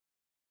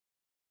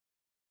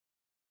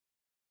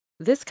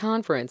This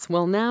conference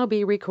will now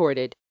be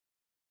recorded.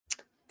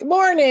 Good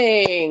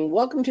morning.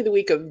 Welcome to the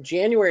week of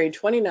January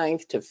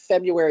 29th to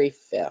February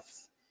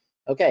 5th.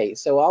 Okay,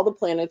 so all the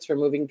planets are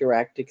moving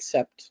direct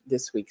except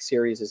this week's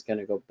series is going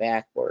to go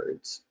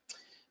backwards,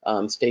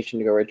 station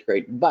to go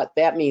retrograde. But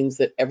that means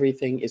that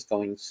everything is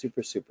going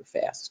super, super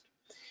fast.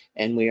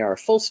 And we are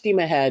full steam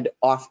ahead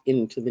off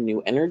into the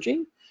new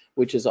energy,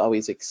 which is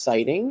always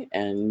exciting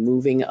and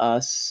moving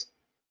us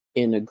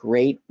in a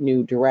great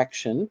new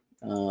direction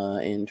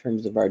in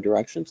terms of our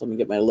directions. Let me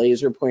get my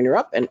laser pointer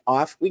up and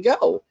off we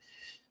go.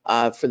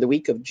 For the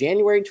week of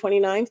January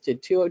 29th to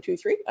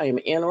 2023, I am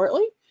Ann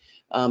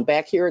Ortelee.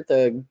 Back here at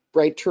the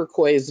bright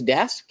turquoise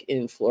desk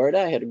in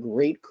Florida. I had a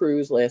great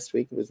cruise last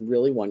week. It was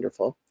really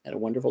wonderful. Had a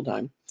wonderful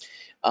time.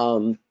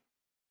 And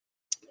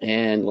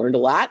learned a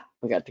lot.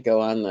 We got to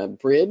go on the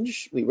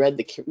bridge. We read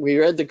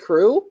the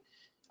crew,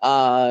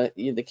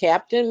 the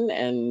captain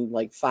and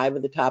like 5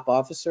 of the top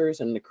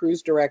officers and the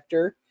cruise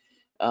director.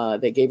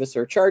 They gave us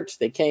our charts.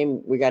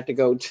 We got to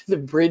go to the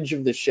bridge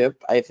of the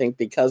ship, I think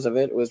because of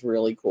it. It was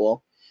really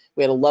cool.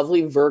 We had a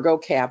lovely Virgo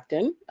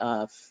captain,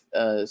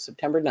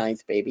 September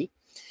 9th, baby.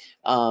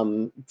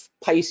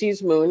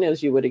 Pisces moon,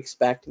 as you would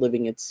expect,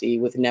 living at sea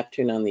with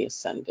Neptune on the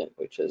ascendant,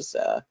 which is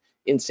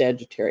in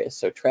Sagittarius,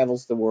 so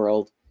travels the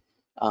world.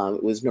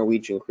 It was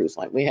Norwegian Cruise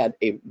Line. We had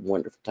a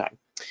wonderful time.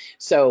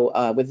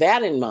 So with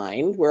that in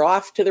mind, we're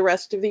off to the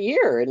rest of the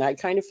year. And I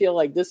kind of feel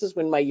like this is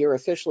when my year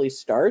officially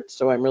starts.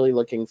 So I'm really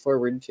looking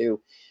forward to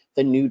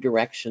the new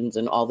directions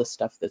and all the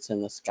stuff that's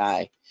in the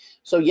sky.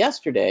 So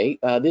yesterday,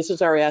 this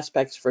is our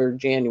aspects for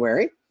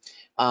January.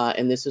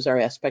 And this is our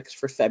aspects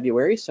for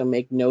February. So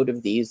make note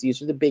of these.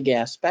 These are the big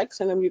aspects,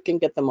 and you can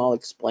get them all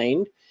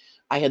explained.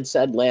 I had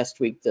said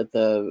last week that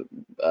the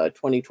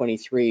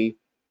 2023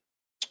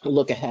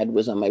 look ahead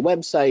was on my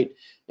website,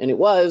 and it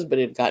was, but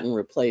it had gotten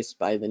replaced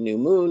by the new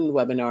moon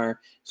webinar.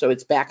 So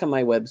it's back on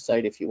my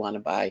website if you want to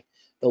buy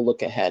the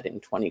look ahead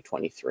in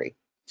 2023.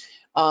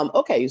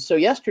 Okay, so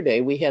yesterday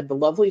we had the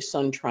lovely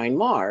Sun trine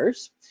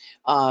Mars,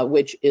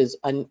 which is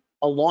a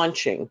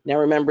launching. Now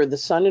remember, the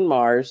Sun and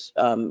Mars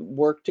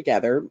work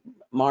together.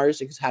 Mars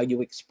is how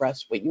you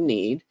express what you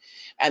need,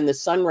 and the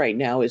Sun right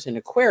now is in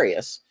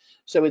Aquarius.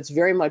 So it's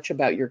very much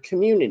about your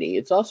community.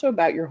 It's also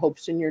about your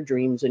hopes and your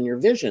dreams and your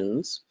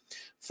visions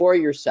for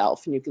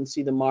yourself. And you can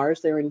see the Mars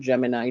there in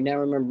Gemini. Now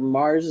remember,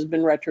 Mars has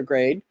been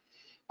retrograde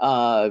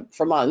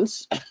for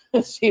months,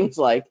 it seems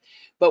like,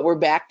 but we're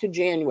back to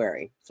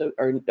January,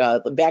 or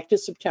back to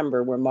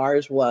September, where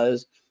Mars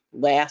was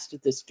last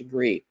at this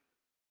degree.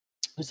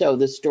 So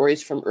the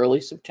stories from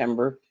early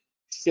September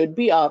should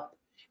be up.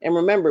 And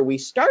remember, we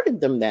started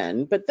them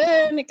then, but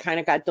then it kind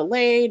of got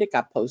delayed, it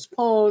got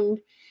postponed.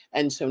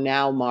 And so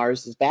now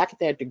Mars is back at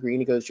that degree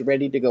and he goes, "You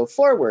ready to go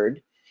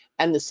forward?"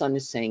 And the Sun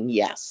is saying,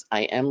 "Yes,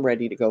 I am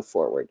ready to go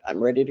forward.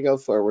 I'm ready to go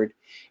forward."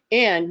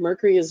 And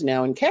Mercury is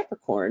now in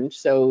Capricorn.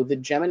 So the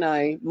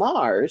Gemini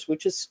Mars,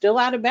 which is still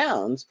out of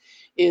bounds,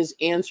 is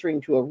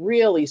answering to a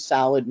really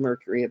solid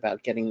Mercury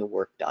about getting the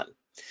work done.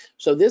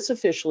 So this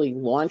officially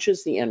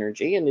launches the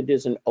energy, and it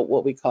is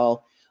what we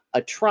call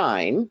a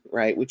trine,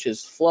 right, which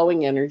is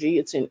flowing energy.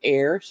 It's in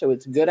air, so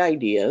it's good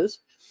ideas.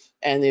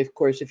 And of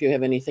course, if you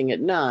have anything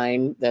at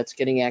 9, that's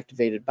getting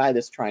activated by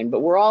this trine, but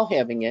we're all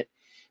having it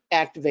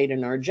activate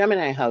in our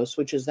Gemini house,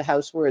 which is the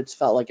house where it's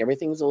felt like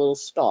everything's a little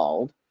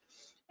stalled,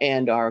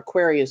 and our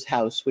Aquarius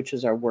house, which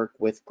is our work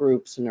with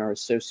groups and our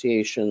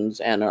associations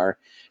and our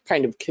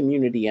kind of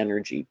community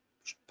energy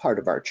part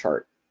of our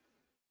chart.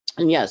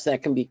 And yes,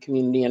 that can be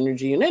community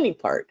energy in any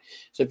part.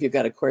 So if you've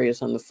got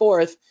Aquarius on the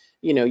 4th,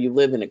 you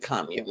live in a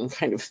commune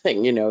kind of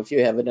thing. If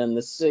you have it on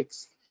the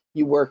 6th,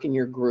 you work in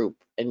your group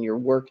and you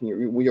work in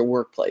your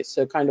workplace.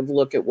 So kind of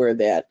look at where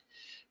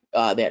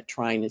that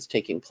trine is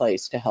taking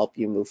place to help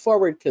you move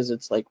forward, because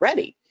it's like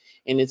ready,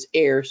 and it's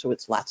air, so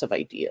it's lots of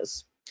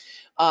ideas.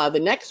 The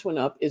next one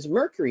up is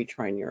Mercury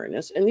trine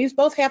Uranus, and these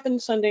both happen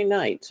Sunday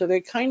night. So they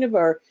kind of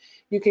are,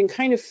 you can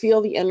kind of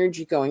feel the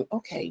energy going,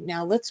 okay,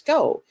 now let's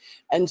go.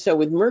 And so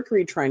with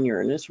Mercury trine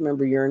Uranus,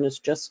 remember Uranus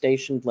just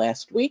stationed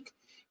last week.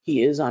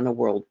 He is on a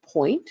world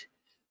point,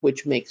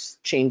 which makes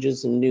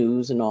changes in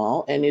news and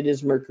all, and it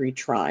is Mercury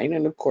trine,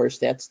 and of course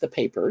that's the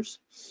papers.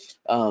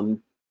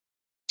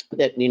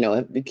 That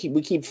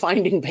we keep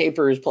finding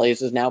papers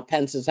places now.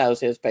 Pence's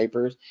house has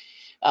papers.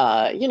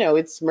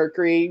 It's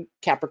Mercury,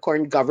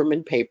 Capricorn,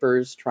 government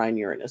papers, trine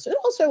Uranus. It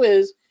also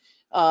is,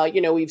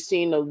 we've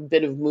seen a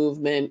bit of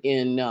movement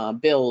in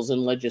bills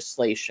and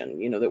legislation,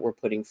 that we're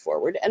putting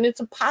forward. And it's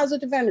a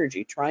positive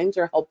energy. Trines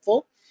are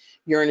helpful.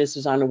 Uranus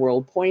is on a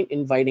world point,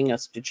 inviting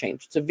us to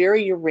change. It's a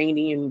very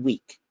Uranian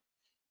week,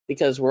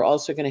 because we're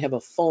also going to have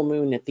a full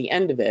moon at the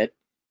end of it.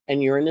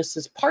 And Uranus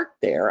is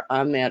parked there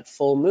on that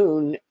full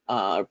moon,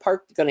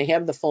 going to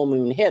have the full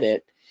moon hit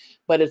it.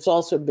 But it's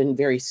also been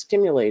very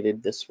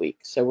stimulated this week.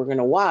 So we're going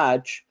to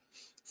watch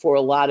for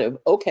a lot of,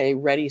 okay,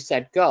 ready,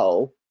 set,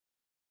 go.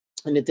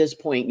 And at this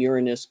point,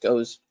 Uranus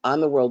goes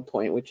on the world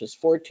point, which is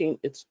 14.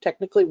 It's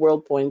technically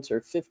world points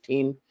are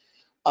 15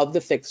 of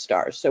the fixed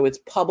stars. So it's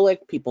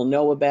public. People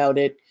know about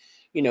it.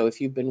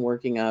 if you've been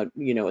working out,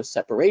 a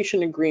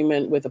separation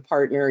agreement with a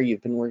partner,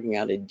 you've been working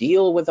out a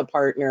deal with a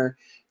partner,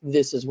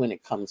 this is when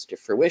it comes to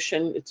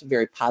fruition. It's a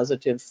very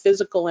positive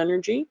physical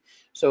energy,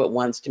 so it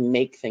wants to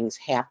make things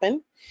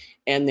happen.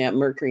 And that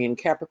Mercury in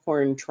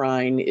Capricorn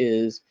trine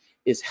is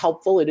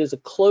helpful. It is a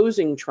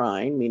closing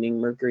trine, meaning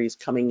Mercury is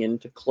coming in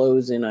to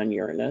close in on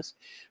Uranus.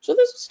 So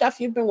this is stuff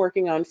you've been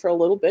working on for a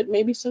little bit,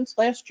 maybe since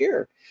last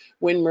year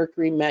when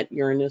Mercury met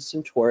Uranus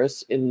and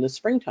Taurus in the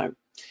springtime.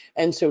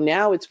 And so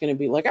now it's going to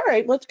be like, all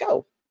right, let's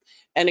go.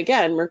 And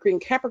again, Mercury in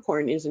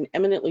Capricorn is an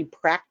eminently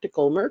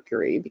practical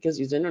Mercury because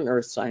he's in an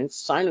earth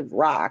sign of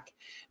rock.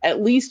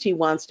 At least he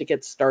wants to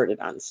get started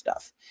on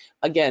stuff.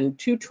 Again,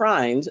 2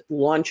 trines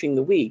launching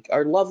the week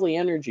are lovely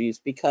energies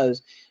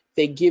because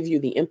they give you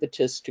the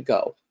impetus to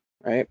go,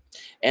 right?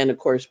 And of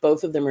course,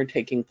 both of them are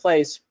taking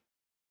place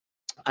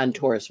on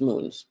Taurus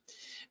moons.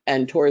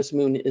 And Taurus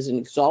moon is an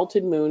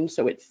exalted moon,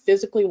 so it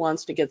physically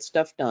wants to get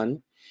stuff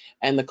done.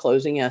 And the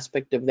closing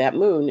aspect of that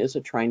moon is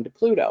a trine to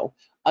Pluto.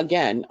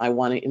 Again, I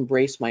want to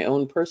embrace my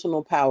own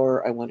personal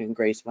power. I want to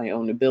embrace my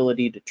own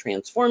ability to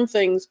transform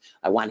things.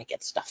 I want to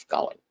get stuff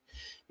going.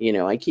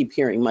 I keep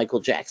hearing Michael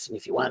Jackson,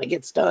 if you want to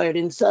get started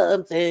in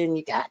something,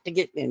 you got to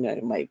get in.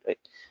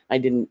 I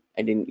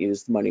didn't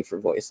use the money for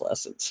voice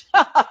lessons,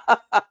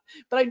 but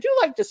I do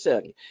like to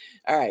sing.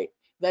 All right.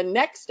 Then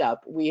next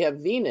up, we have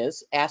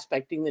Venus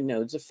aspecting the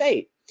nodes of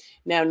fate.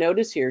 Now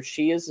notice here,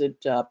 she is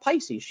at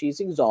Pisces. She's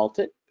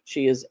exalted.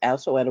 She is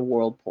also at a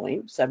world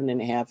point,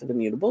 7.5 of the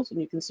mutables,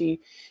 and you can see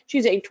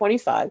she's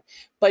 825,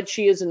 but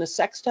she is in a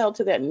sextile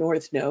to that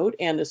north node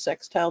and a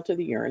sextile to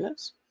the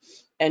Uranus,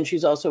 and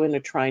she's also in a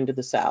trine to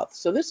the south.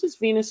 So this is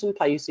Venus in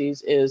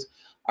Pisces, is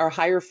our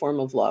higher form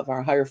of love,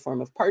 our higher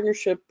form of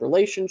partnership,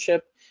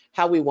 relationship,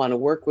 how we want to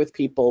work with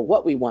people,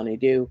 what we want to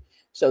do.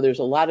 So there's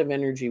a lot of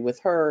energy with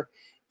her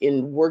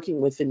in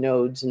working with the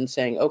nodes and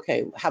saying,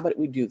 okay, how about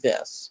we do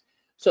this?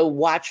 So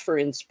watch for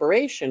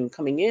inspiration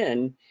coming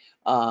in,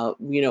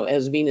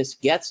 as Venus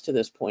gets to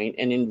this point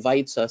and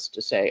invites us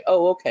to say,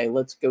 oh, okay,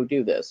 let's go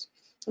do this.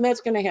 And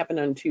that's going to happen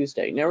on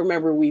Tuesday. Now,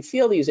 remember, we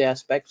feel these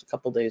aspects a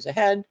couple days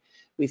ahead.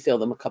 We feel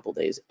them a couple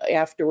days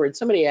afterwards.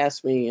 Somebody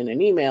asked me in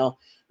an email,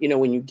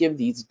 when you give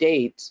these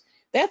dates,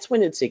 that's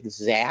when it's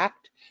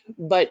exact,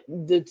 but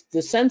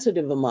the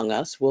sensitive among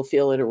us will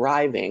feel it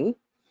arriving.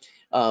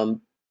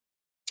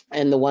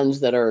 And the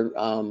ones that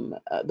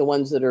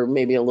are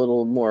maybe a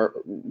little more,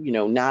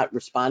 not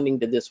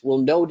responding to this will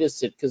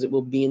notice it because it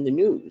will be in the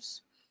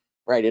news,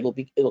 right?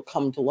 It'll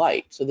come to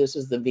light. So this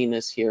is the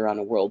Venus here on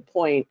a world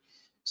point,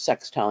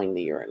 sextiling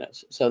the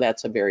Uranus. So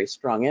that's a very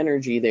strong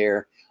energy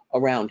there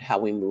around how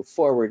we move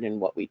forward and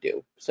what we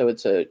do. So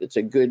it's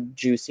a good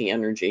juicy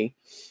energy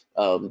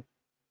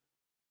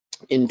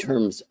in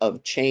terms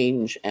of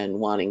change and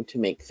wanting to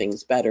make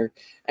things better.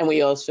 And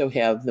we also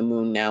have the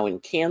moon now in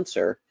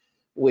Cancer,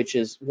 which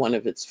is one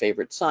of its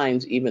favorite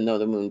signs, even though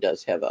the moon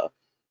does have a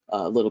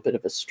little bit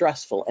of a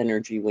stressful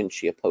energy when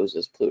she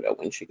opposes Pluto,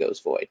 when she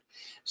goes void.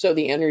 So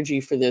the energy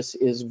for this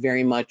is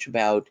very much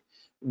about,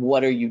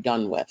 what are you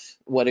done with?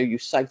 What have you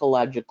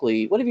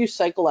psychologically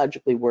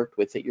worked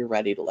with that you're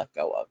ready to let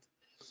go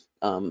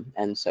of?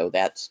 And so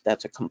that's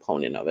a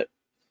component of it.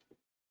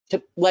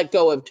 To let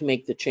go of, to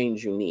make the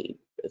change you need,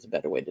 is a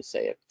better way to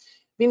say it.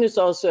 Venus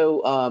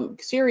also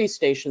Ceres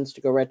stations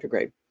to go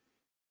retrograde.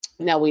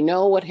 Now we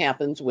know what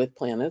happens with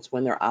planets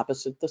when they're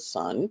opposite the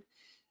sun.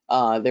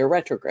 They're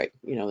retrograde.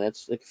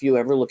 That's like, if you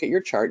ever look at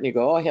your chart and you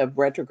go, oh, I have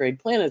retrograde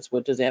planets,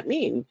 what does that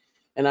mean?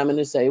 And I'm going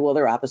to say, well,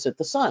 they're opposite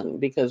the sun,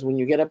 because when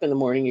you get up in the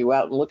morning, you go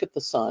out and look at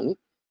the sun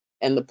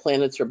and the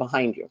planets are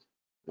behind you,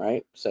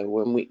 right? So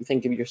when we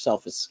think of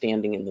yourself as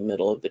standing in the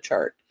middle of the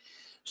chart.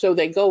 So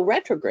they go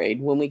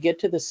retrograde when we get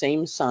to the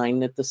same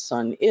sign that the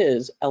sun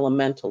is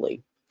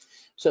elementally.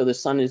 So the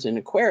sun is in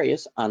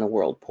Aquarius on a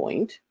world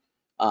point,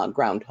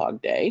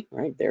 Groundhog Day,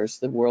 right? There's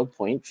the world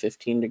point,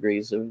 15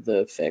 degrees of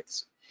the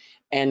fix,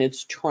 and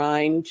it's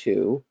trine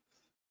to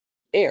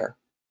air,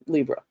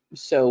 Libra.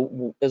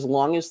 So as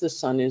long as the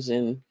sun is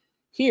in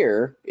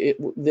here,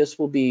 this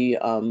will be,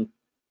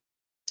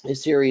 the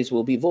series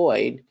will be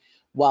void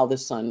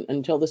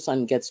until the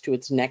sun gets to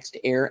its next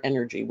air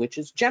energy, which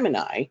is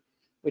Gemini,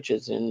 which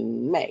is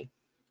in May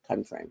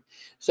timeframe.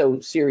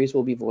 So Ceres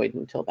will be void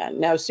until then.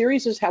 Now,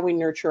 Ceres is how we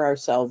nurture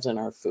ourselves and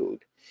our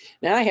food.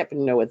 Now, I happen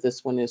to know what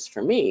this one is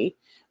for me.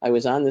 I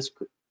was on this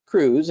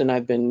cruise and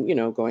I've been,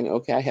 going,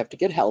 okay, I have to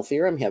get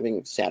healthier. I'm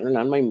having Saturn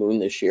on my moon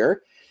this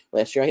year.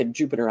 Last year I had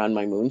Jupiter on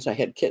my moon, so I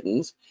had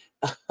kittens.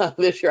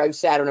 This year I have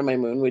Saturn on my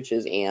moon, which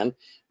is Anne.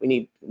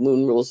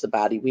 Moon rules the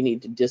body. We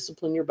need to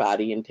discipline your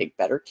body and take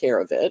better care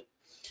of it,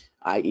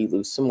 i.e.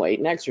 lose some weight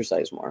and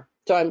exercise more.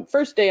 So I'm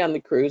first day on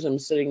the cruise, I'm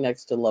sitting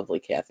next to lovely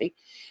Kathy,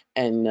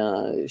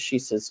 and she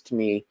says to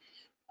me,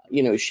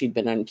 she'd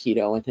been on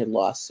keto and had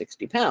lost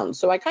 60 pounds.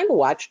 So I kind of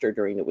watched her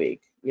during the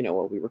week,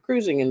 while we were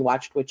cruising, and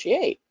watched what she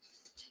ate.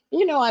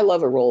 I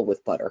love a roll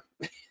with butter.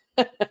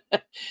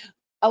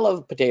 I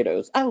love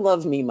potatoes. I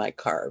love my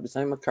carbs.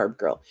 I'm a carb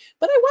girl.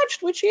 But I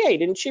watched what she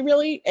ate, and she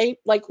really ate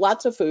like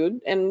lots of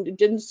food, and it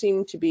didn't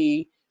seem to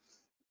be,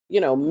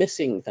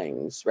 missing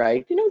things,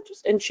 right?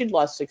 And she'd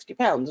lost 60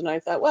 pounds. And I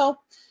thought,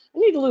 well, I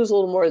need to lose a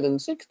little more than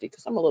 60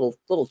 because I'm a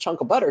little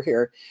chunk of butter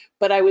here.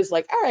 But I was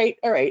like, all right,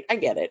 I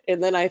get it.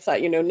 And then I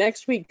thought,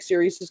 next week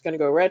Ceres is going to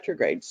go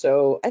retrograde.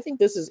 So I think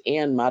this is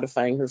Anne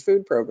modifying her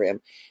food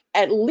program,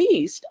 at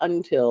least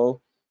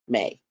until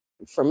May.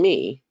 For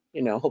me,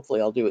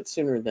 hopefully I'll do it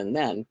sooner than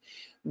then.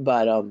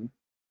 But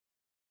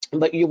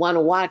you want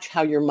to watch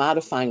how you're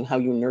modifying how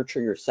you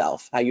nurture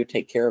yourself, how you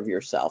take care of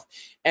yourself.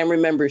 And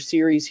remember,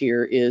 Ceres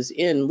here is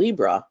in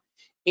Libra,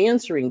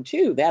 answering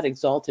to that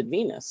exalted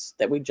Venus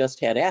that we just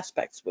had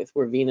aspects with,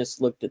 where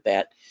Venus looked at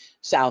that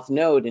south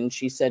node and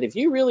she said, if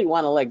you really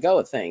want to let go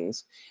of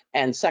things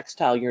and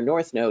sextile your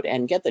north node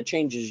and get the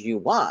changes you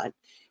want,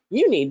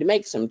 you need to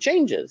make some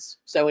changes.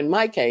 So in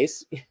my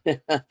case,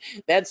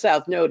 that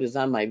south node is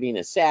on my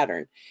Venus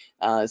Saturn.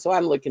 So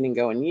I'm looking and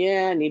going,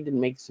 yeah, I need to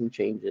make some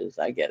changes.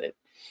 I get it.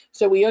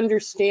 So we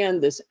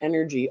understand this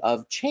energy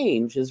of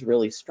change is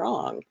really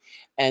strong.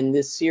 And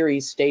this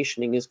Ceres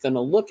stationing is going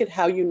to look at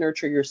how you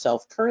nurture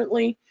yourself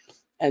currently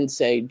and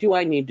say, do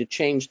I need to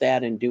change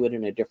that and do it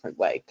in a different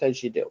way?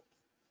 Because you do.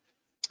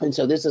 And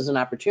so this is an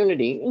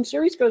opportunity. And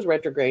Ceres goes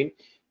retrograde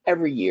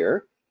every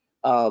year,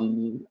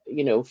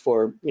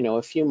 for,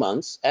 a few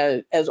months,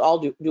 as all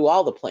do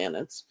all the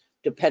planets,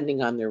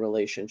 depending on their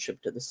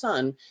relationship to the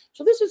sun.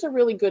 So this is a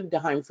really good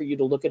time for you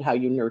to look at how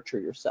you nurture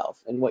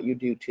yourself and what you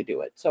do to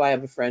do it. So I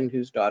have a friend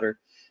whose daughter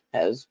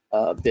has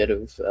a bit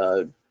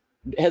of,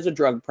 has a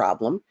drug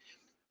problem,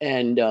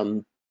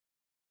 and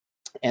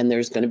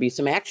there's going to be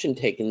some action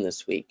taken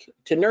this week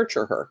to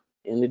nurture her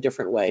in a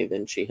different way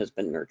than she has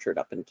been nurtured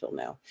up until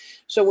now.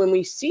 So when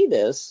we see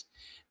this,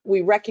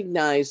 we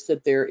recognize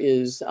that there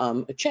is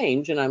a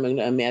change, and I'm going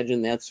to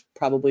imagine that's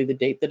probably the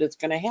date that it's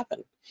going to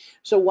happen.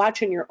 So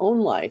watch in your own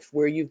life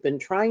where you've been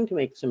trying to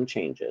make some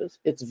changes.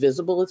 It's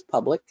visible, it's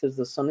public, because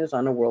the sun is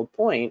on a world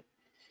point,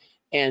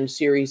 and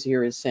Ceres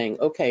here is saying,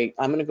 okay,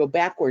 I'm going to go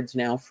backwards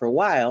now for a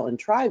while and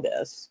try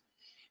this.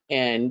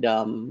 And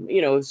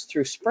it's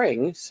through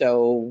spring,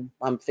 so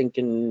I'm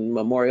thinking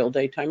Memorial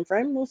Day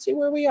timeframe. We'll see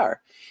where we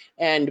are.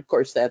 And of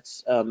course,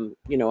 that's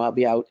I'll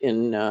be out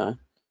in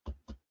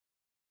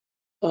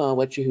I'll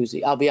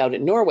be out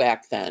at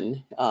Norwalk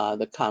then,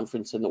 the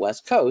conference in the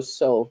West Coast.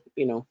 So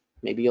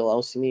maybe you'll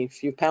all see me a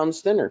few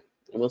pounds thinner,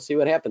 and we'll see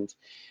what happens.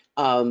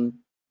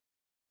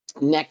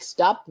 Next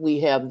up,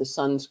 we have the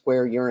Sun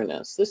square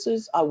Uranus. This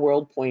is a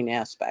world point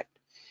aspect.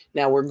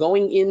 Now we're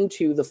going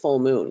into the full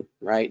moon,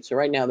 right? So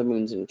right now the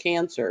moon's in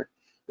Cancer.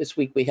 This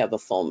week we have a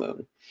full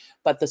moon.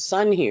 But the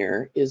sun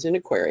here is in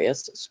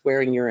Aquarius,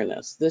 squaring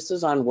Uranus. This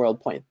is on world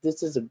point.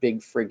 This is a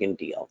big friggin'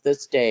 deal.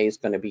 This day is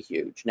going to be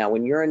huge. Now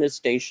when Uranus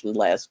stationed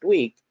last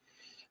week,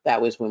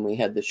 that was when we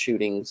had the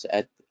shootings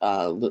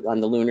on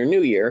the Lunar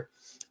New Year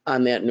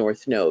on that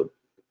north node.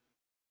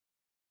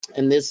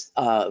 And this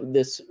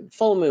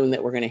full moon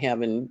that we're going to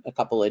have in a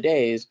couple of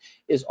days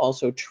is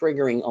also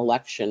triggering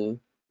election,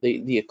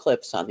 the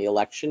eclipse on the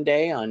election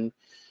day on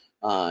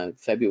November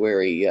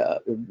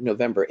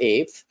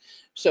 8th.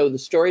 So the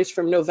stories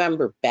from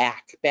November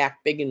back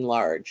big and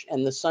large.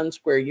 And the Sun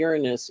square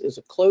Uranus is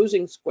a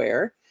closing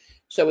square.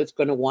 So it's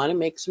going to want to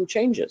make some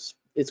changes.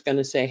 It's going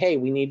to say, hey,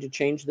 we need to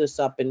change this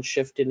up and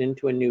shift it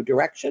into a new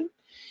direction.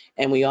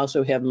 And we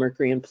also have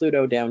Mercury and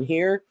Pluto down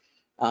here.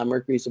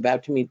 Mercury's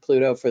about to meet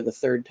Pluto for the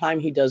third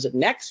time. He does it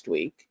next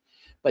week,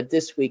 but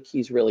this week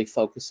he's really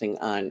focusing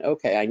on,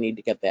 okay, I need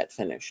to get that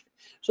finished.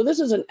 So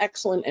this is an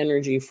excellent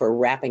energy for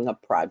wrapping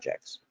up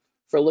projects,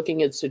 for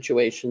looking at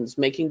situations,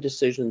 making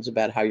decisions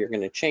about how you're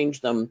going to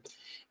change them,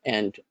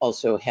 and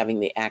also having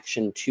the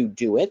action to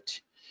do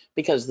it,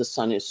 because the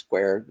sun is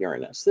square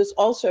Uranus. This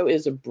also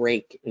is a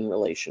break in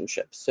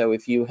relationships. So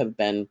if you have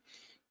been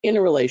in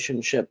a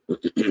relationship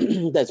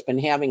that's been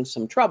having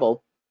some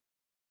trouble,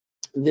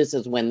 this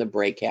is when the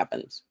break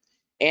happens.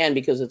 And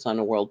because it's on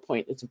a world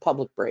point, it's a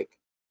public break.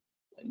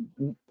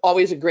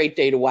 Always a great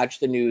day to watch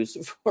the news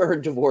for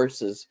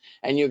divorces.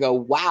 And you go,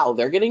 wow,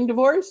 they're getting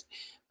divorced?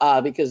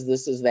 Because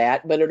this is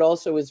that. But it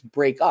also is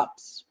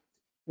breakups,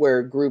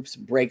 where groups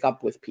break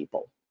up with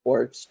people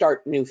or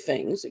start new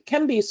things. It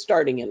can be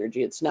starting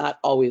energy. It's not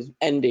always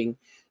ending.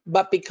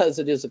 But because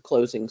it is a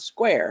closing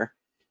square,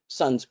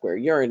 Sun square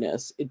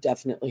Uranus, it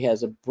definitely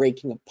has a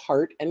breaking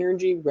apart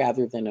energy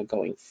rather than a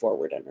going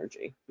forward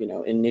energy,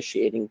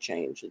 initiating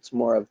change. It's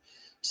more of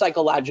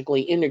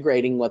psychologically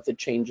integrating what the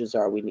changes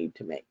are we need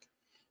to make.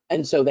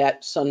 And so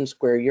that Sun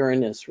square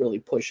Uranus really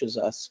pushes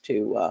us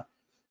to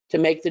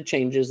make the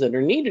changes that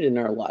are needed in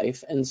our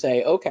life and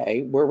say,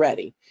 okay, we're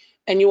ready.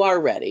 And you are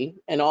ready,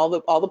 and all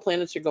the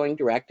planets are going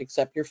direct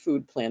except your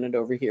food planet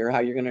over here, how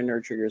you're going to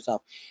nurture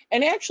yourself.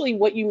 And actually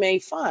what you may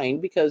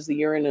find, because the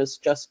Uranus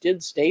just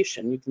did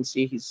station, you can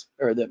see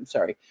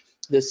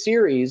the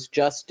Ceres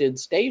just did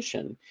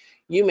station,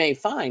 you may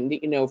find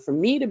that, for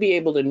me to be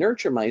able to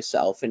nurture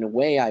myself in a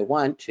way I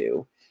want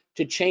to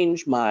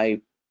change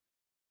my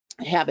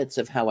habits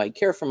of how I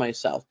care for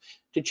myself,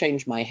 to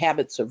change my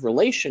habits of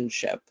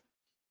relationship,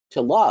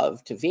 to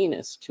love, to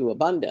Venus, to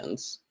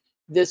abundance,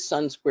 this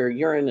Sun square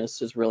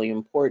Uranus is really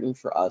important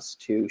for us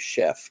to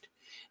shift.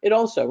 It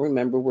also,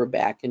 remember, we're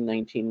back in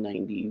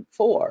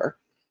 1994,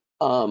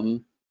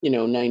 the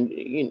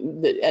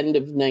end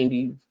of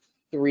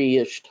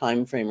 93-ish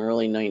time frame,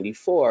 early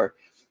 94.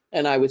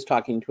 And I was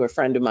talking to a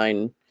friend of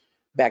mine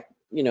back,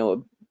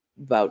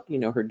 about,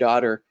 her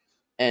daughter.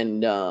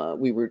 And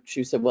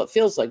she said, well, it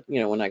feels like,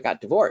 when I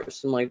got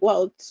divorced. I'm like,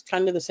 well, it's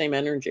kind of the same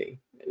energy.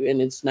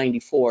 And it's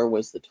 94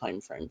 was the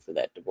time frame for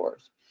that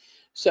divorce.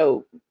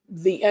 So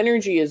the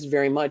energy is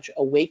very much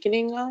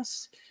awakening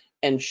us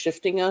and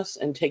shifting us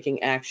and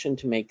taking action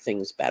to make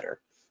things better.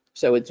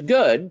 So it's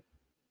good.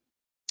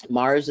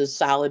 Mars is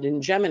solid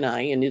in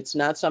Gemini, and it's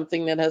not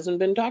something that hasn't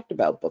been talked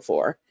about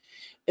before.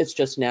 It's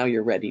just now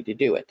you're ready to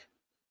do it,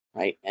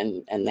 right?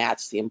 And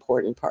that's the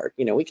important part.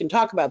 We can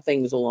talk about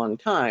things a long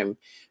time,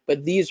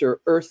 but these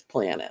are Earth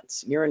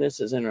planets. Uranus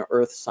is in an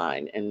Earth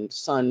sign, and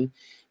Sun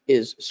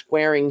is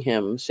squaring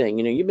him, saying,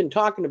 you've been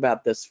talking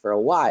about this for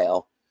a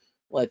while.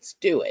 Let's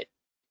do it.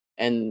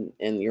 And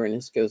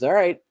Uranus goes, all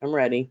right, I'm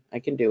ready. I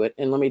can do it.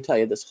 And let me tell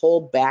you, this whole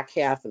back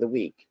half of the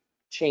week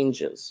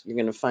changes. You're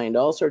going to find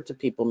all sorts of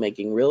people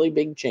making really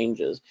big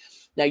changes.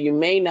 Now, you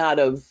may not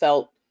have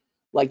felt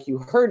like you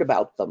heard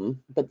about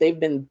them, but they've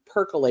been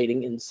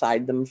percolating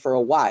inside them for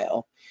a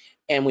while.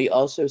 And we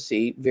also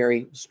see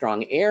very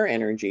strong air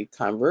energy,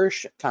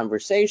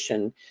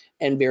 conversation,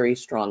 and very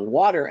strong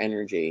water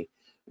energy,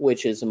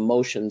 which is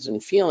emotions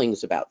and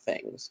feelings about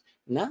things.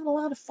 Not a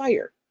lot of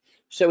fire.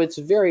 So it's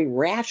a very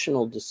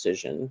rational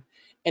decision,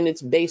 and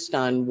it's based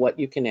on what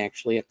you can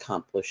actually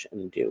accomplish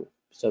and do.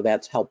 So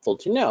that's helpful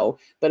to know,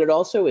 but it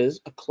also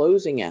is a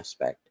closing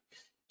aspect.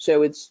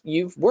 So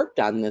you've worked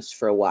on this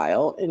for a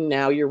while, and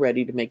now you're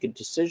ready to make a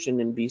decision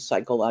and be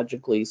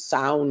psychologically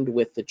sound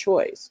with the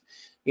choice.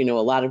 A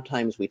lot of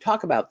times we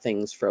talk about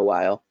things for a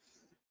while,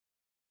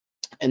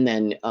 and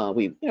then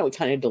we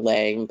kind of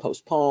delay and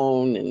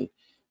postpone and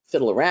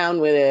fiddle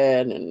around with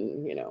it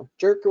and,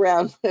 jerk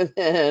around with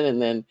it.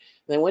 And then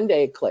one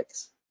day it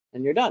clicks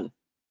and you're done.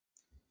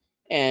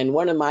 And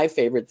one of my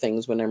favorite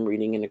things when I'm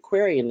reading an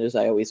Aquarian is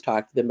I always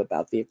talk to them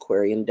about the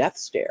Aquarian death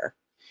stare.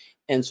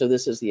 And so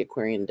this is the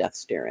Aquarian death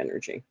stare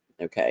energy.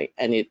 Okay.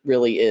 And it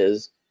really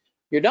is,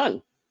 you're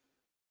done.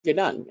 You're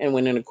done. And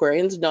when an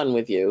Aquarian's done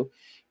with you,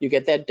 you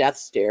get that death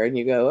stare and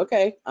you go,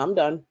 okay, I'm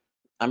done.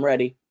 I'm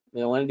ready. I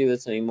don't want to do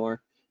this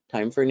anymore.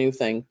 Time for a new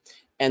thing.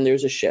 And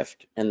there's a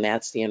shift. And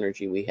that's the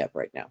energy we have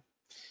right now.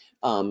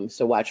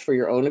 So watch for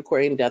your own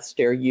Aquarian death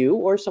stare, you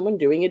or someone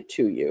doing it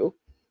to you,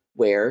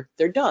 where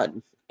they're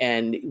done.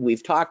 And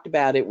we've talked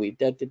about it. We've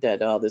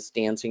did all this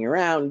dancing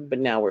around, but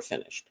now we're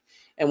finished.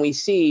 And we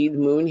see the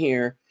moon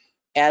here.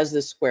 As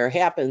this square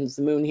happens,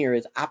 the moon here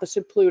is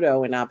opposite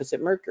Pluto and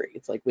opposite Mercury.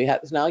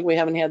 It's not like we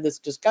haven't had this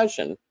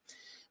discussion,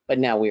 but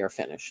now we are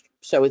finished.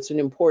 So it's an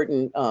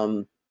important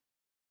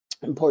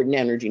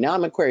energy. Now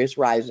I'm Aquarius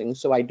rising,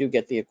 so I do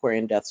get the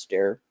Aquarian death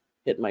stare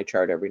hit my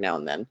chart every now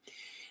and then.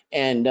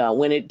 And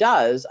when it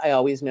does, I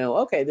always know,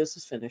 okay, this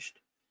is finished.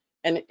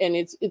 And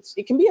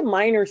it can be a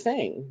minor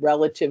thing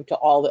relative to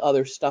all the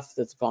other stuff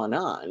that's gone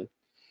on,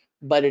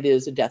 but it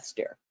is a death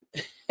stare.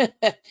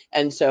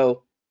 And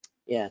so,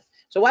 yeah.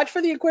 So watch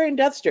for the Aquarian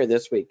death stare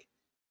this week.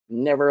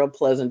 Never a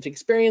pleasant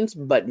experience,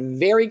 but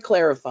very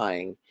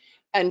clarifying.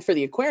 And for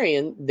the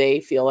Aquarian, they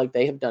feel like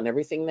they have done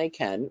everything they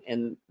can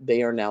and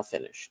they are now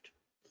finished.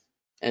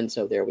 And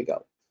so there we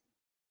go.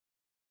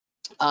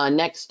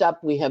 Next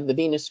up, we have the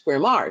Venus square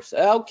Mars.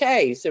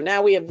 Okay, so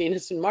now we have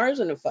Venus and Mars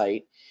in a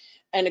fight.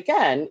 And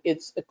again,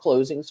 it's a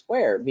closing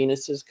square.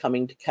 Venus is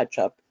coming to catch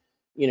up.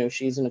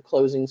 She's in a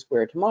closing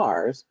square to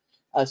Mars,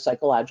 a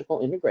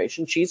psychological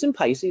integration. She's in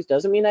Pisces,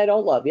 doesn't mean I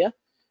don't love you.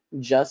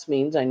 Just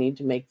means I need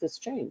to make this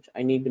change.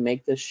 I need to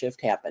make this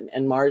shift happen.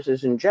 And Mars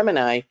is in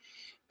Gemini,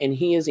 and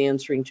he is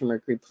answering to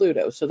Mercury,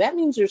 Pluto. So that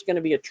means there's going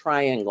to be a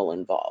triangle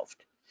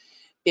involved.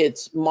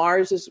 It's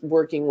Mars is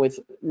working with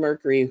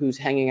Mercury, who's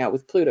hanging out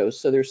with Pluto.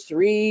 So there's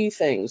three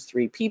things,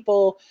 three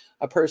people,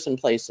 a person,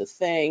 place, a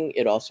thing.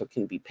 It also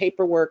can be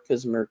paperwork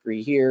because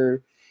Mercury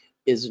here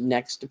is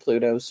next to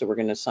Pluto. So we're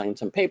going to sign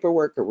some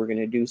paperwork, or we're going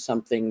to do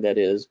something that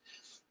is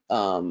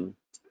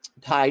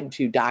tied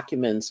to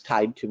documents,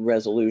 tied to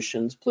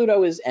resolutions.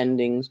 Pluto is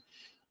endings.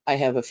 I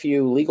have a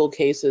few legal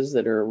cases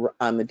that are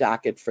on the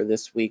docket for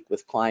this week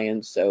with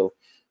clients. So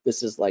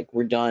this is like,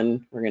 we're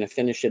done. We're going to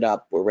finish it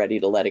up. We're ready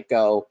to let it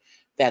go.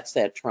 That's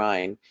that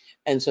trine.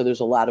 And so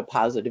there's a lot of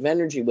positive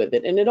energy with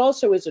it. And it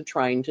also is a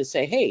trine to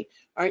say, hey,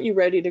 aren't you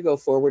ready to go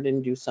forward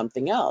and do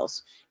something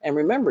else? And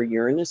remember,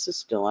 Uranus is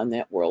still on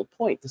that world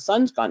point. The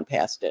sun's gone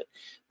past it,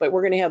 but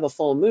we're going to have a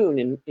full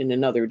moon in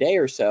another day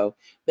or so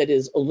that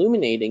is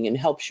illuminating and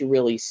helps you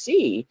really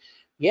see,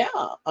 yeah,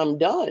 I'm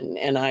done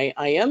and I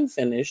am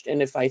finished.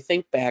 And if I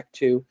think back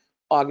to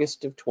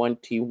August of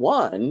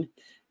 21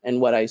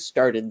 and what I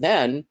started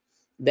then,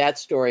 that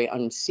story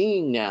I'm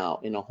seeing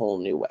now in a whole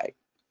new way.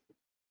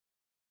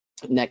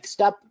 Next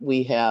up,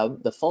 we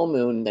have the full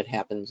moon that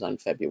happens on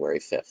February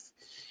 5th.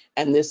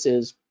 And this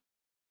is,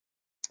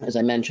 as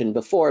I mentioned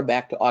before,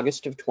 back to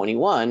August of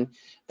 21.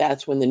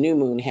 That's when the new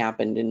moon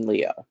happened in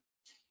Leo.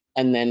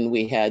 And then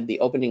we had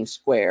the opening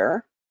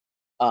square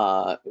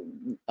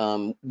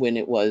when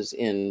it was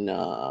in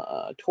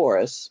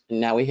Taurus.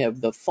 And now we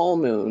have the full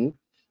moon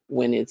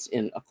when it's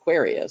in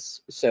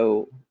Aquarius.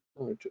 So,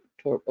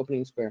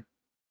 opening square.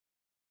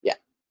 Yeah,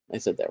 I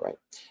said that right.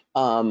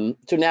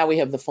 So now we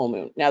have the full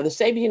moon. Now the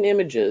Sabian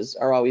images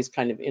are always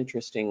kind of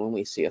interesting when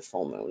we see a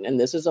full moon. And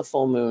this is a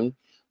full moon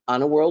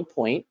on a world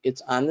point.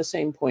 It's on the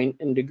same point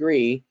in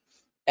degree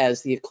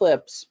as the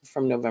eclipse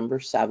from November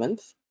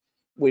 7th,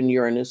 when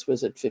Uranus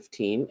was at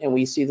 15. And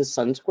we see the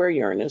Sun square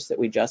Uranus that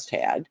we just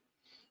had.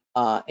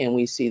 And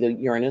we see the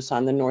Uranus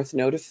on the North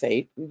Node of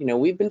Fate. You know,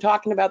 we've been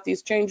talking about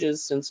these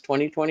changes since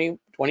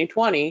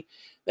 2020,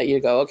 that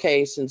you go,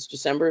 okay, since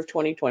December of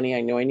 2020,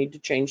 I know I need to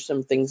change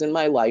some things in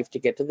my life to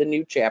get to the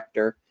new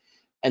chapter.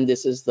 And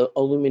this is the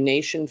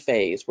illumination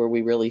phase where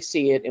we really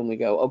see it and we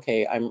go,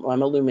 okay, I'm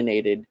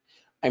illuminated.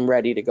 I'm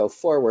ready to go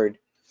forward.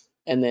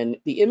 And then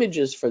the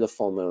images for the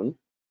full moon.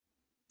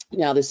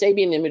 Now, the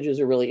Sabian images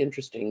are really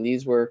interesting.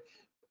 These were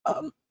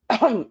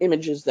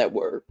images that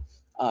were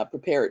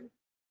prepared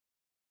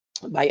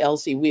by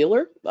Elsie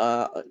Wheeler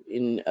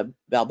in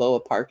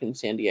Balboa Park in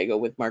San Diego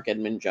with Mark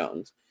Edmund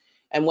Jones.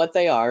 And what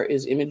they are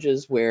is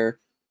images where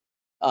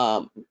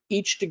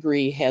each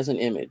degree has an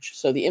image.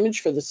 So the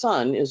image for the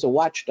sun is a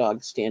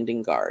watchdog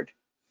standing guard.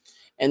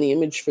 And the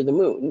image for the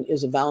moon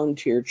is a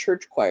volunteer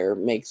church choir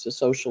makes a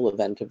social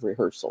event of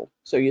rehearsal.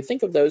 So you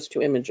think of those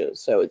two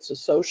images. So it's a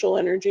social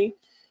energy.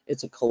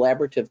 It's a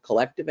collaborative,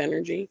 collective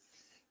energy.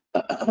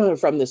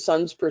 From the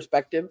sun's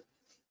perspective,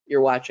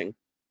 you're watching.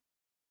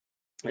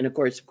 And of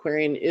course,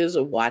 Aquarian is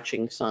a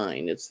watching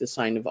sign. It's the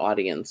sign of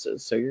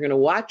audiences. So you're going to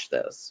watch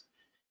this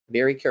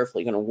very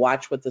carefully. You're going to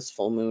watch what this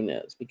full moon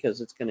is, because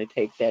it's going to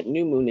take that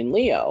new moon in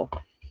Leo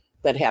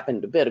that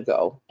happened a bit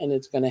ago, and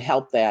it's going to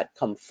help that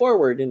come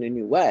forward in a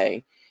new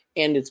way,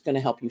 and it's going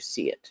to help you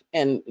see it.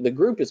 And the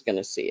group is going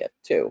to see it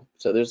too.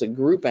 So there's a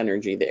group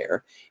energy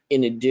there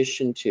in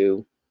addition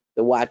to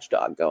the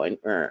watchdog going,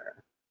 "Rrr."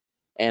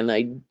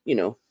 And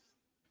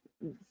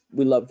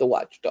we love the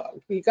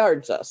watchdog. He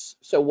guards us.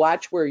 So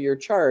watch where your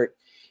chart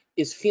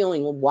is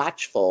feeling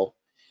watchful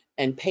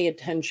and pay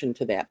attention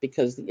to that,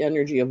 because the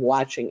energy of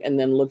watching and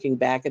then looking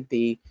back at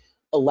the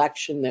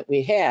election that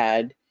we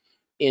had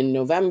in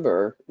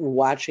November,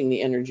 watching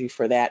the energy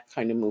for that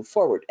kind of move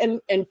forward,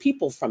 and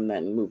people from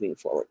then moving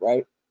forward,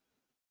 right?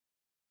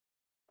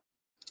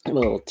 I'm a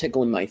little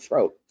tickle in my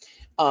throat.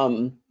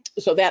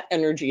 So that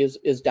energy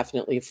is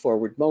definitely a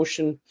forward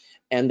motion,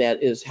 and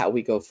that is how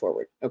we go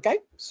forward. Okay,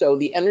 so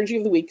the energy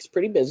of the week is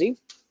pretty busy,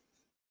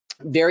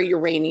 very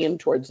Uranian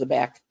towards the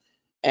back,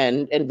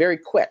 and very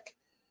quick,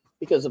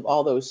 because of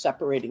all those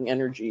separating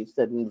energies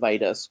that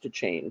invite us to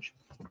change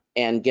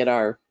and get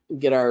our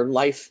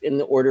life in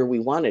the order we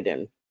want it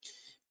in,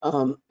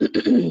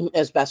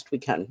 as best we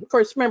can. Of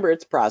course, remember,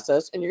 it's a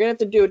process, and you're gonna have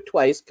to do it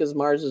twice because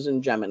Mars is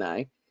in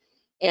Gemini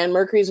and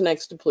Mercury's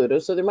next to Pluto,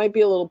 so there might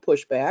be a little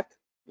pushback,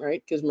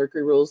 right? Because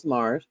Mercury rules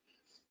Mars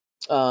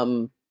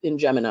in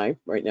Gemini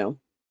right now.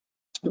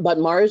 But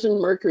Mars and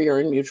Mercury are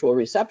in mutual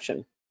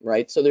reception,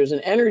 right? So there's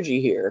an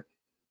energy here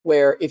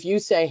where if you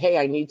say, hey,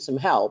 I need some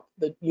help,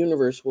 the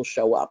universe will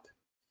show up.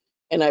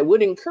 And I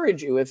would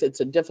encourage you, if it's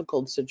a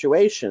difficult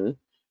situation,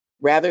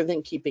 rather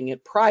than keeping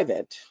it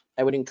private,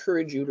 I would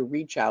encourage you to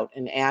reach out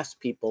and ask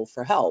people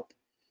for help,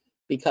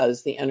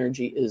 because the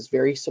energy is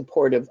very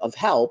supportive of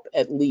help,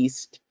 at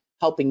least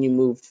helping you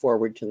move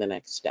forward to the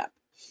next step.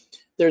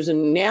 There's an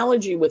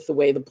analogy with the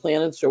way the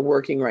planets are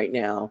working right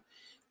now.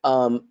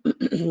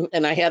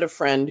 And I had a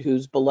friend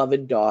whose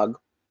beloved dog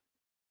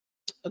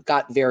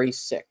got very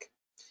sick.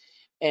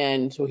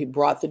 And so he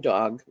brought the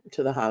dog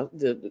to the house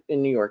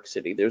in New York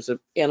City. There's an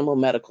animal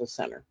medical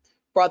center.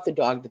 Brought the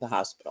dog to the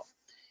hospital.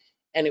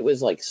 And it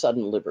was like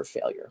sudden liver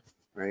failure,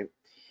 right?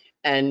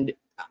 And,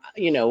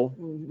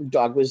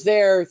 dog was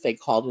there. They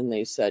called and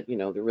they said,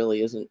 there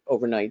really isn't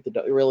overnight.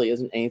 There really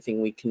isn't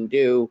anything we can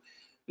do.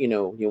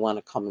 You want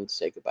to come and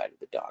say goodbye to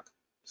the dog.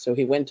 So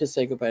he went to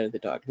say goodbye to the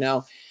dog.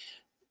 Now,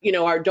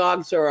 our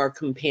dogs are our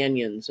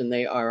companions, and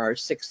they are our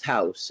sixth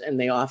house, and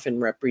they often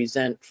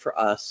represent for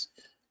us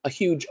a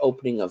huge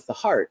opening of the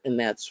heart. And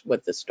that's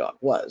what this dog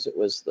was. It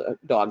was the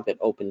dog that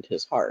opened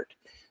his heart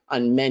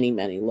on many,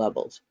 many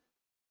levels.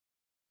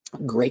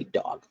 Great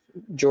dog.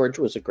 George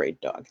was a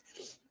great dog.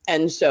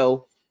 And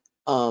so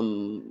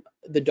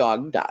the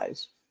dog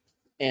dies,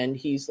 and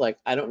he's like,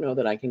 I don't know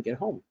that I can get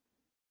home,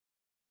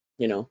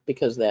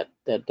 because that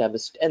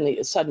devastation and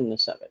the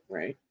suddenness of it,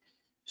 right?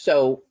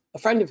 So a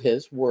friend of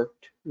his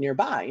worked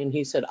nearby, and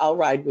he said, I'll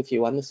ride with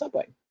you on the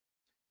subway.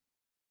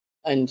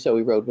 And so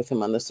he rode with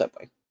him on the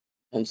subway.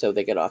 And so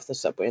they get off the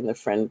subway, and the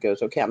friend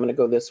goes, okay, I'm going to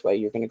go this way.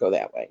 You're going to go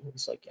that way.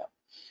 He's like, yeah.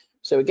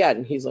 So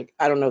again, he's like,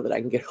 I don't know that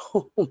I can get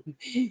home.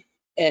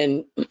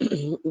 And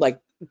like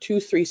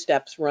 2-3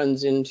 steps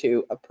runs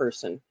into a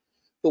person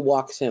who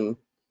walks him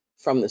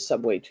from the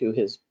subway to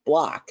his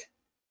block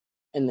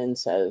and then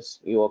says,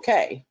 you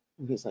okay?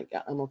 And he's like,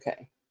 yeah, I'm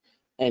okay.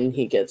 And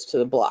he gets to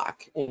the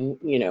block, and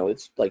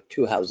it's like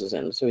 2 houses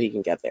in, so he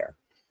can get there.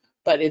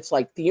 But it's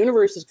like the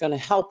universe is going to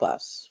help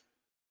us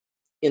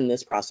in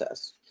this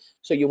process.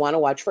 So you want to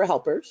watch for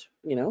helpers,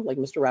 like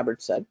Mr.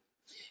 Roberts said,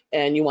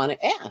 and you want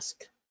to ask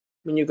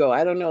when you go,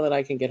 I don't know that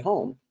I can get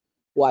home.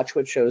 Watch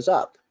what shows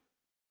up,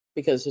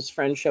 because his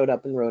friend showed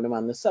up and rode him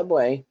on the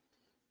subway.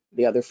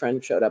 The other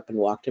friend showed up and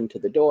walked him to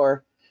the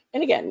door.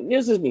 And again,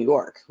 this is New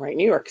York, right?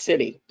 New York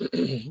City.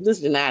 This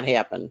did not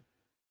happen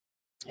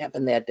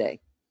that day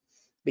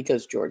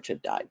because George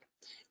had died.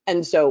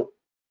 And so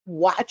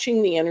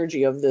watching the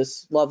energy of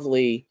this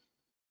lovely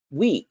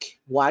week,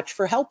 watch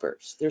for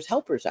helpers. There's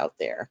helpers out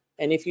there.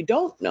 And if you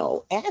don't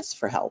know, ask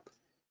for help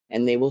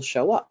and they will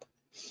show up.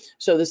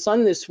 So the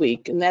sun this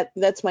week, and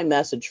that's my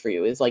message for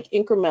you, is like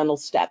incremental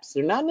steps.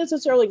 They're not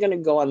necessarily going to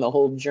go on the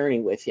whole journey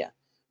with you,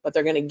 but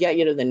they're going to get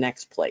you to the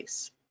next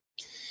place.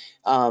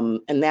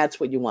 And that's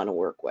what you want to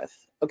work with.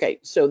 Okay,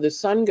 so the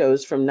sun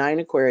goes from 9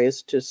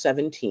 Aquarius to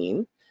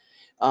 17.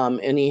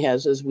 And he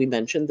has, as we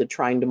mentioned, the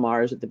trine to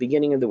Mars at the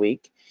beginning of the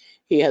week.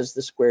 He has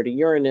the square to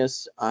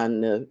Uranus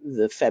on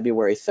the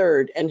February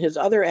 3rd. And his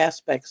other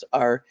aspects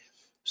are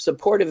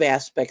supportive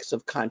aspects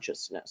of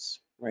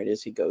consciousness, right,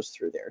 as he goes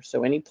through there.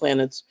 So any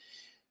planets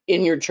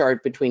in your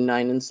chart between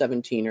 9 and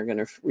 17 are going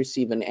to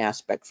receive an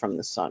aspect from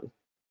the sun.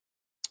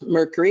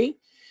 Mercury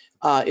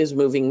is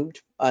moving,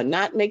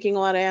 not making a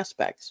lot of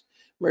aspects.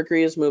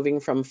 Mercury is moving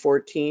from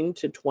 14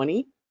 to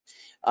 20.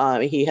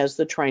 He has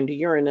the trine to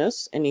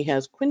Uranus, and he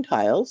has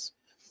quintiles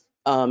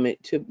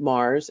to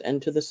Mars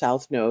and to the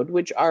South Node,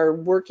 which are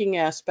working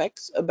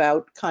aspects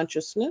about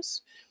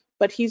consciousness.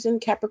 But he's in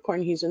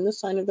Capricorn. He's in the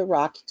sign of the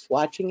rock. He's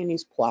watching and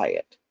he's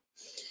quiet.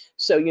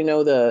 So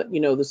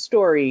the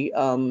story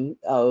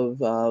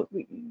of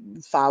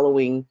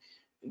following,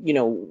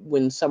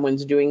 when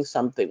someone's doing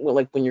something, well,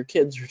 like when your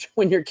kids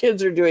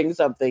are doing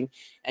something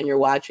and you're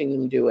watching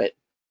them do it,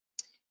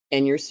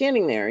 and you're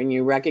standing there and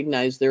you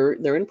recognize they're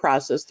in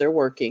process, they're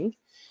working.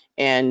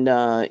 And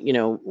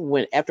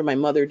when after my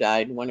mother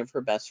died, one of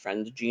her best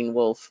friends, Jean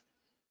Wolfe,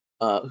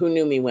 who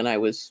knew me when I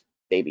was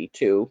baby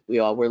too, we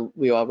all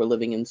were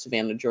living in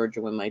Savannah,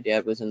 Georgia, when my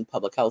dad was in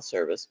public health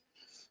service.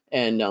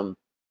 And I'm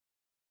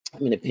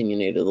an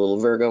opinionated little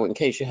Virgo, in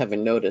case you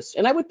haven't noticed.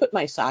 And I would put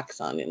my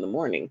socks on in the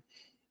morning,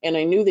 and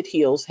I knew that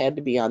heels had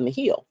to be on the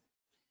heel.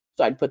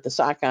 So I'd put the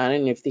sock on,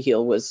 and if the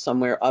heel was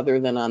somewhere other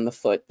than on the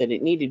foot that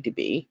it needed to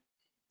be,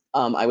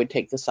 I would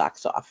take the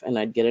socks off and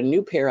I'd get a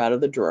new pair out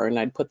of the drawer and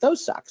I'd put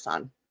those socks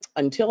on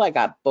until I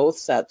got both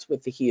sets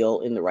with the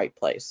heel in the right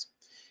place.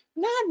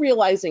 Not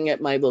realizing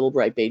at my little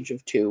ripe age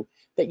of 2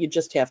 that you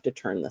just have to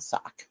turn the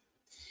sock.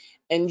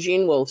 And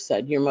Jean Wolfe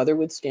said, your mother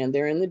would stand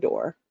there in the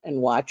door and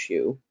watch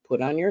you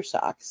put on your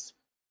socks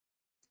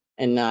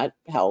and not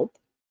help,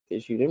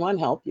 because you didn't want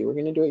help. You were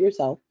going to do it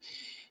yourself.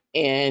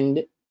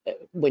 And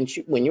when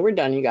you were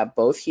done, you got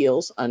both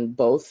heels on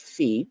both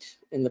feet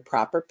in the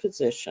proper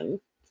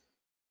position.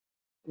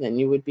 Then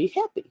you would be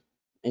happy,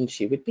 and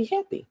she would be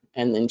happy.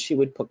 And then she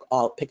would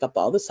pick up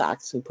all the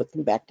socks and put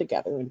them back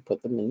together and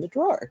put them in the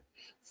drawer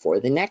for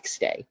the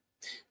next day.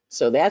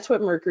 So that's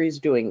what Mercury's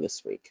doing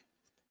this week.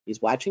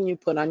 He's watching you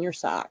put on your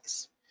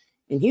socks,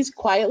 and he's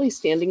quietly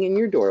standing in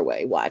your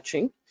doorway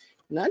watching,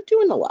 not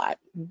doing a lot,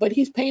 but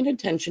he's paying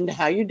attention to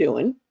how you're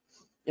doing.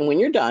 And when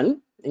you're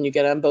done and you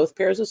get on both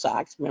pairs of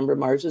socks, remember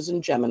Mars is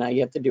in Gemini,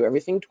 you have to do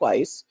everything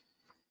twice,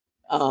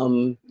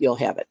 you'll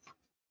have it.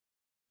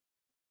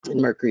 And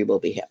Mercury will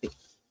be happy.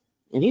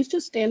 And he's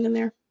just standing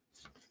there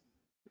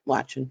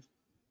watching.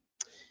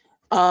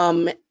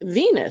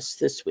 Venus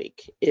this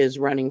week is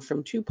running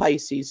from 2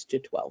 Pisces to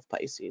 12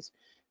 Pisces.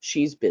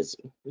 She's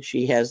busy.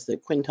 She has the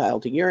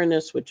quintile to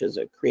Uranus, which is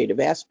a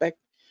creative aspect.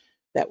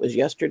 That was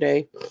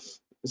yesterday,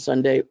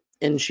 Sunday.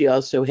 And she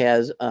also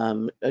has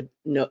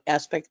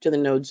aspect to the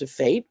nodes of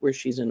fate, where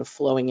she's in a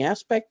flowing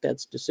aspect.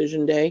 That's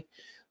decision day.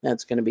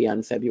 That's going to be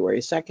on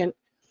February 2nd.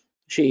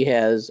 She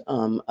has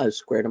a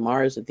square to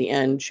Mars at the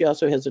end. She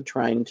also has a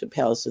trine to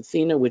Pallas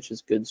Athena, which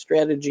is good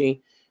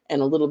strategy,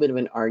 and a little bit of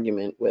an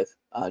argument with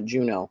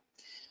Juno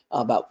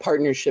about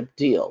partnership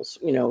deals.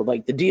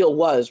 Like the deal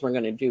was, we're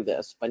going to do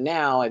this, but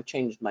now I've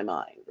changed my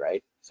mind,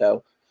 right?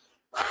 So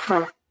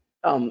we're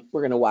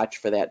going to watch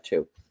for that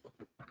too.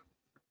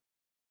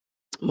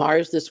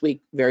 Mars this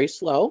week, very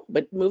slow,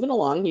 but moving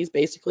along. He's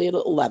basically at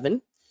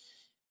 11.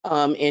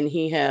 And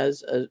he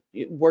has a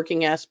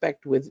working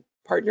aspect with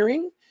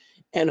partnering,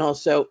 and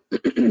also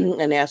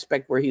an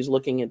aspect where he's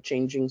looking at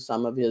changing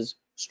some of his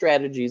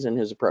strategies and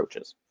his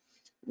approaches.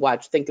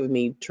 Think of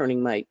me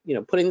turning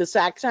putting the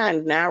socks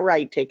on, now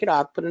right, take it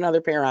off, put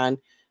another pair on,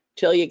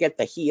 till you get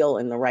the heel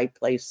in the right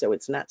place so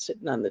it's not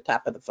sitting on the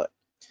top of the foot.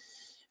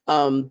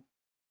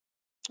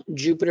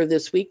 Jupiter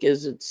this week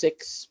is at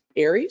 6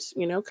 Aries,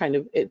 kind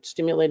of it's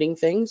stimulating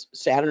things.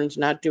 Saturn's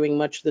not doing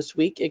much this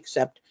week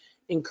except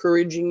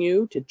encouraging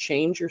you to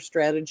change your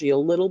strategy a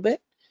little bit.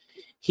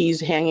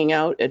 He's hanging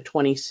out at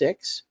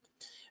 26.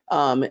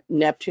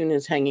 Neptune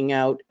is hanging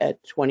out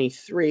at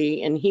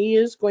 23, and he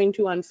is going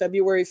to, on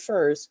February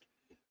 1st,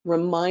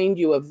 remind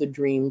you of the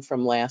dream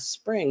from last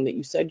spring that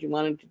you said you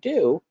wanted to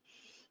do.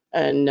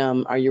 And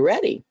are you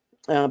ready?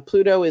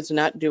 Pluto is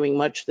not doing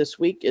much this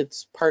week.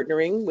 It's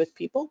partnering with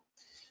people.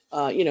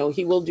 You know,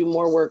 he will do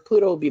more work.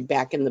 Pluto will be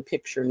back in the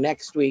picture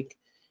next week,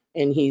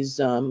 and he's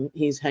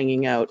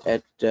hanging out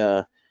at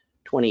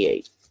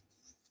 28.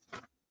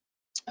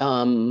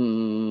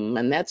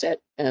 And that's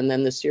it. And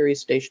then the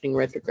Ceres stationing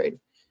retrograde.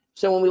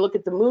 So when we look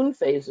at the moon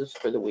phases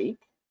for the week,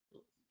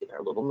 get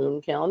our little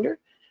moon calendar.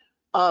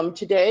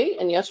 Today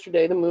and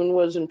yesterday, the moon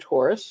was in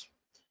Taurus.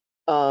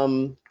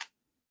 And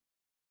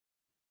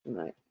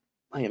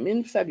I am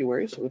in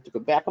February, so we have to go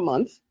back a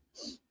month.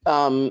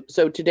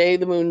 So today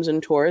the moon's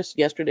in Taurus.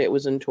 Yesterday it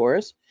was in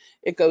Taurus.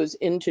 It goes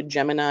into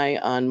Gemini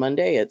on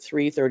Monday at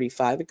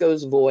 3:35. It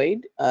goes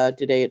void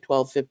today at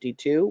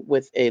 12:52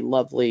 with a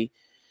lovely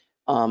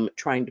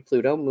trine to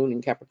Pluto, moon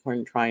in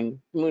Capricorn,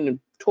 moon in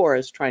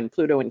Taurus, trine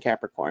Pluto in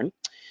Capricorn.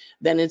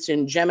 Then it's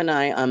in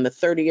Gemini on the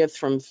 30th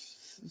from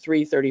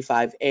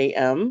 3:35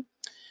 a.m.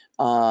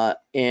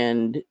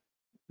 And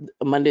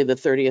Monday the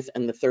 30th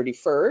and the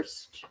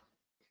 31st.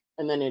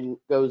 And then it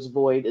goes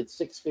void at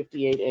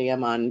 6:58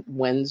 a.m. on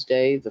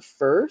Wednesday the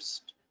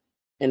 1st.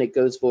 And it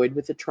goes void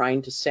with a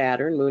trine to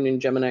Saturn, moon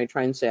in Gemini,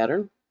 trine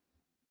Saturn.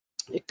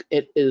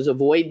 It is a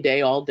void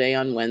day all day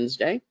on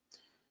Wednesday.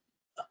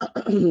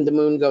 The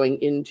moon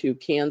going into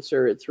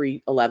Cancer at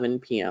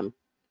 3:11 p.m.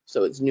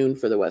 So it's noon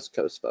for the West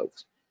Coast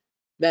folks.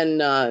 Then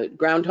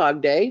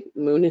Groundhog Day,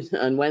 moon is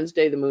on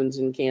Wednesday, the moon's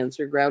in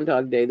Cancer.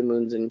 Groundhog Day, the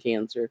moon's in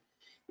Cancer.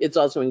 It's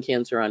also in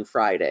Cancer on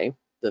Friday,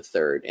 the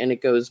 3rd, and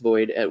it goes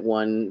void at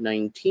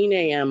 1:19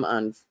 a.m.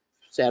 on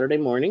Saturday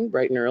morning,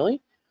 bright and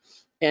early,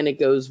 and it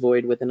goes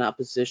void with an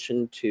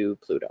opposition to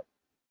Pluto.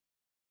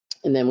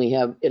 And then we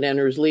have, it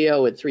enters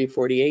Leo at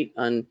 3:48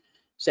 on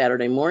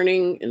Saturday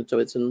morning, and so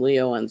it's in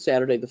Leo on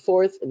Saturday the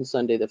 4th and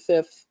Sunday the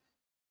 5th,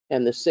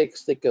 and the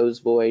 6th it goes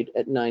void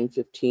at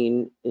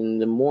 9:15 in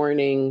the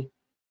morning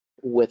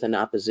with an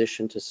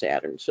opposition to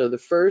Saturn. So the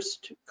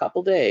first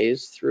couple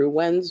days through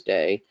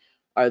Wednesday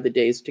are the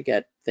days to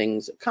get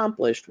things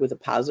accomplished with a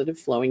positive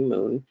flowing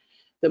moon.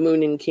 The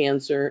moon in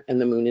Cancer and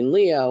the moon in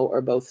Leo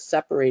are both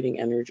separating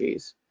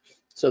energies.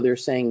 So they're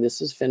saying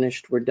this is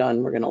finished, we're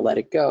done, we're going to let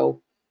it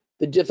go.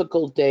 The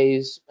difficult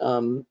days,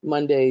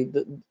 Monday,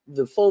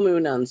 the full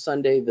moon on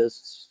Sunday, the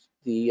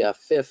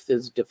 5th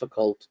is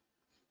difficult,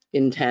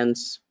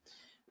 intense.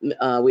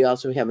 We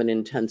also have an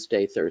intense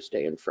day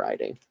Thursday and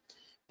Friday.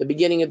 The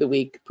beginning of the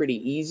week,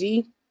 pretty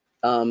easy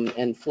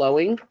and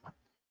flowing,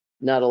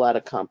 not a lot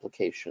of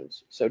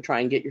complications. So try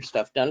and get your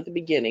stuff done at the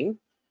beginning,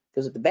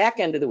 because at the back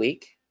end of the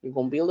week, you're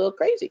going to be a little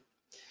crazy.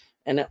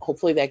 And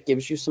hopefully that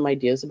gives you some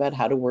ideas about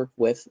how to work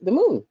with the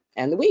moon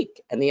and the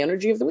week and the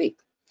energy of the week.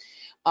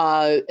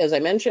 As I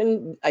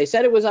mentioned, I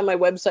said it was on my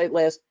website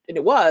last, and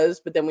it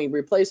was, but then we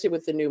replaced it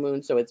with the new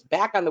moon. So it's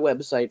back on the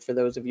website for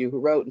those of you who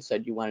wrote and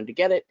said you wanted to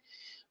get it.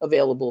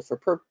 Available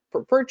for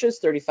purchase,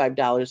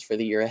 $35 for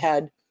the year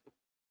ahead.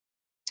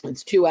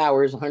 It's 2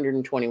 hours,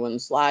 121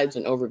 slides,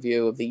 an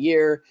overview of the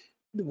year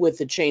with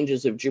the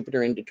changes of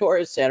Jupiter into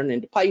Taurus, Saturn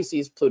into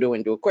Pisces, Pluto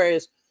into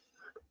Aquarius,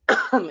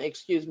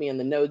 excuse me, and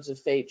the nodes of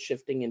fate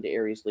shifting into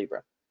Aries,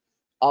 Libra.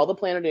 All the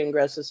planet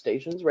ingresses,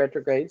 stations,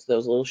 retrogrades,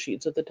 those little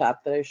sheets at the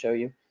top that I show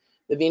you.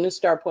 The Venus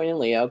star point in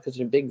Leo, because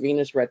there's a big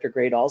Venus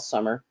retrograde all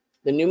summer.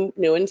 The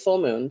new and full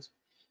moons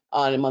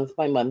on a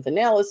month-by-month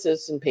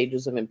analysis and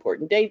pages of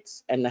important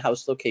dates and the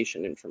house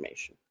location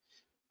information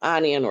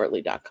on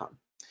AnnOrtelee.com.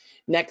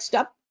 Next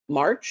up,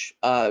 March.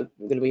 I'm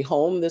going to be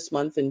home this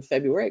month in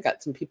February. I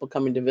got some people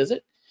coming to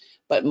visit.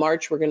 But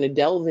March, we're going to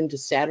delve into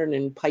Saturn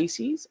in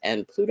Pisces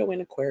and Pluto in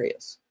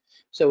Aquarius.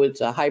 So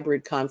it's a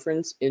hybrid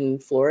conference in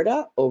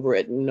Florida over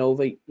at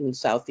Nova in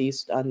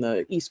Southeast on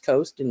the East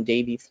Coast in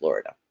Davie,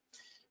 Florida.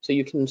 So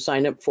you can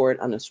sign up for it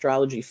on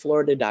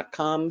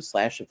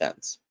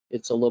astrologyflorida.com/events.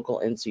 It's a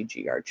local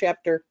NCGR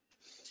chapter.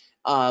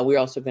 We're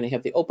also going to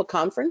have the OPA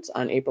conference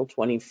on April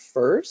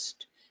 21st.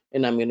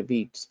 And I'm going to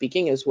be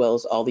speaking, as well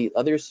as all the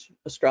other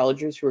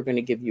astrologers who are going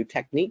to give you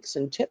techniques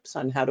and tips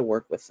on how to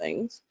work with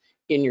things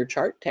in your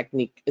chart.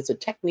 It's a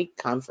technique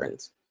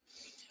conference.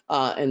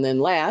 And then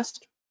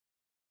last,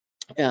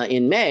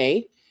 in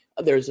May,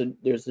 there's the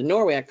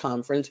NORWAC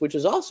conference, which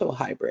is also a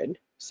hybrid.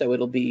 So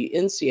it'll be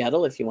in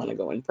Seattle if you want to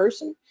go in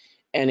person,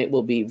 and it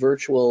will be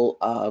virtual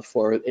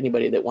for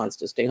anybody that wants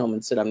to stay home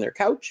and sit on their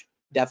couch.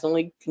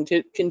 Definitely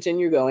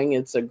continue going.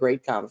 It's a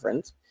great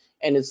conference,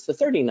 and it's the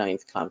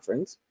 39th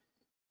conference.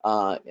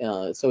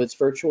 So it's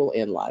virtual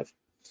and live.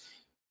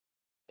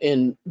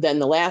 And then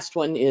the last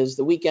one is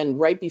the weekend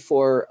right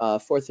before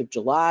 4th of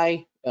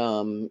July.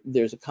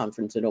 There's a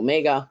conference at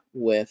Omega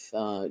with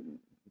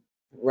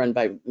run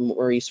by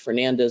Maurice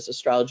Fernandez,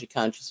 Astrology,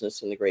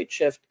 Consciousness, and the Great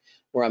Shift,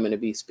 where I'm going to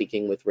be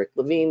speaking with Rick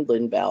Levine,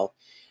 Lynn Bell,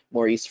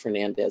 Maurice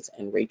Fernandez,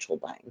 and Rachel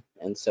Lang.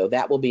 And so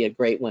that will be a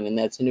great one. And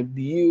that's in a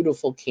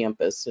beautiful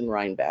campus in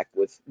Rhinebeck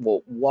with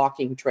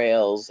walking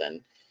trails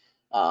and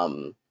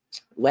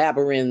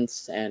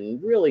labyrinths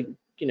and really,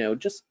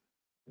 just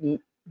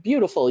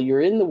beautiful.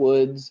 You're in the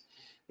woods,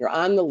 you're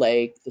on the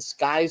lake, the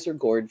skies are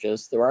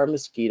gorgeous, there are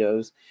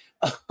mosquitoes.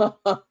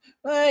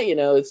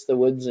 It's the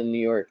woods in New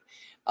York.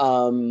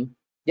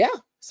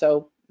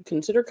 So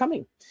consider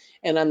coming.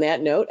 And on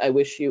that note, I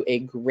wish you a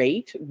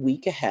great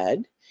week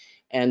ahead.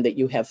 and that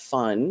you have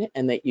fun,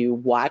 and that you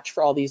watch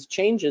for all these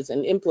changes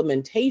and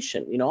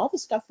implementation, all the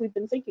stuff we've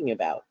been thinking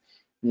about,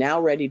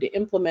 now ready to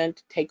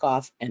implement, take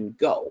off, and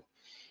go.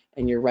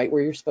 And you're right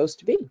where you're supposed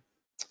to be.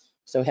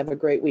 So have a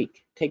great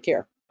week. Take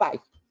care. Bye.